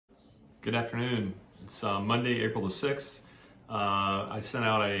Good afternoon. It's Monday, April the 6th. I sent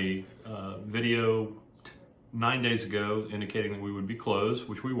out a video 9 days ago indicating that we would be closed,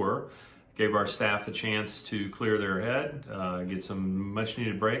 which we were. Gave our staff a chance to clear their head, get some much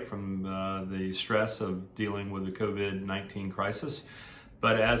needed break from the stress of dealing with the COVID-19 crisis.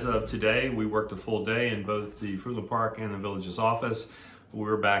 But as of today, we worked a full day in both the Fruitland Park and the Village's office.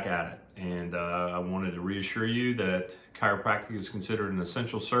 We're back at it. And I wanted to reassure you that chiropractic is considered an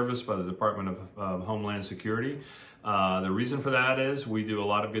essential service by the Department of Homeland Security. The reason for that is we do a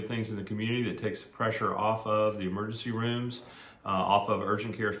lot of good things in the community that takes the pressure off of the emergency rooms, off of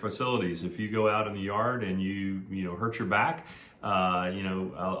urgent care facilities. If you go out in the yard and you hurt your back,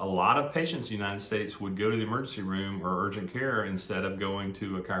 a lot of patients in the United States would go to the emergency room or urgent care instead of going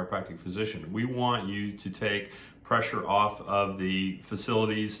to a chiropractic physician. We want you to take pressure off of the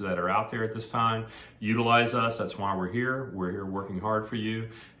facilities that are out there at this time. Utilize us. That's why we're here. We're here working hard for you,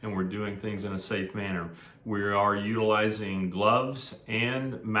 and we're doing things in a safe manner. We are utilizing gloves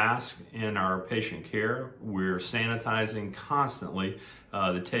and masks in our patient care. We're sanitizing constantly.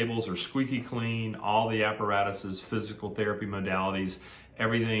 The tables are squeaky clean. All the apparatuses, physical therapy modalities,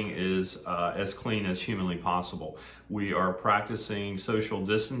 everything is as clean as humanly possible. We are practicing social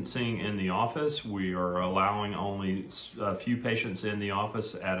distancing in the office. We are allowing only a few patients in the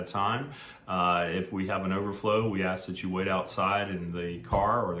office at a time. If we have an overflow, we ask that you wait outside in the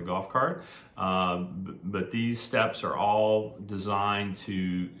car or the golf cart. But these steps are all designed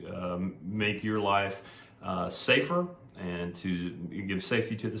to make your life safer and to give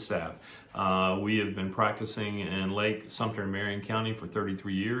safety to the staff. We have been practicing in Lake Sumter and Marion County for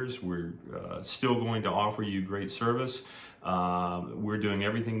 33 years. We're still going to offer you great service. We're doing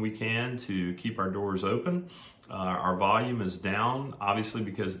everything we can to keep our doors open. Our volume is down, obviously,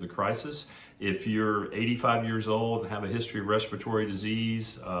 because of the crisis. If you're 85 years old and have a history of respiratory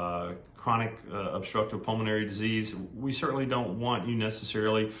disease, chronic obstructive pulmonary disease, we certainly don't want you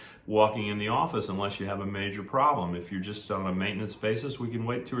necessarily walking in the office unless you have a major problem. If you're just on a maintenance basis, we can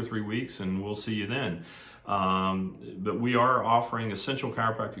wait 2 or 3 weeks and we'll see you then. But we are offering essential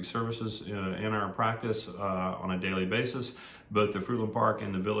chiropractic services in our practice on a daily basis. Both the Fruitland Park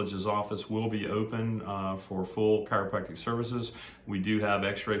and the Village's office will be open for full chiropractic services. We do have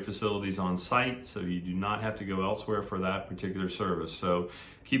x-ray facilities on site, so you do not have to go elsewhere for that particular service. So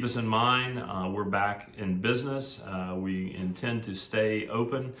keep us in mind. We're back in business. We intend to stay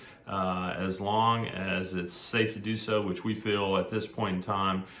open as long as it's safe to do so, which we feel at this point in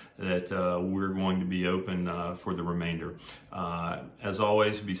time that we're going to be open for the remainder. As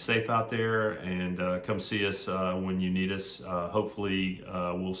always, be safe out there and come see us when you need us. Hopefully,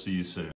 we'll see you soon.